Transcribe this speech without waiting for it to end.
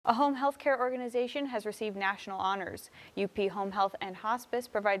A home health care organization has received national honors. UP Home Health and Hospice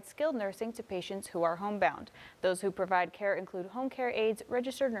provides skilled nursing to patients who are homebound. Those who provide care include home care aides,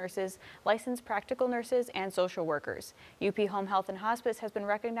 registered nurses, licensed practical nurses, and social workers. UP Home Health and Hospice has been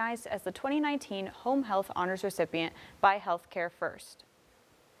recognized as the 2019 Home Health Honors recipient by Healthcare First.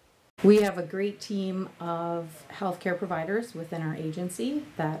 We have a great team of healthcare providers within our agency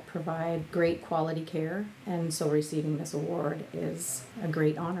that provide great quality care, and so receiving this award is a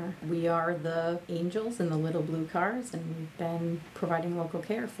great honor. We are the angels in the little blue cars, and we've been providing local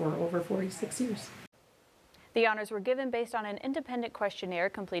care for over 46 years. The honors were given based on an independent questionnaire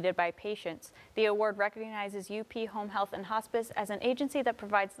completed by patients. The award recognizes UP Home Health and Hospice as an agency that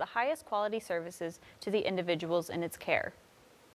provides the highest quality services to the individuals in its care.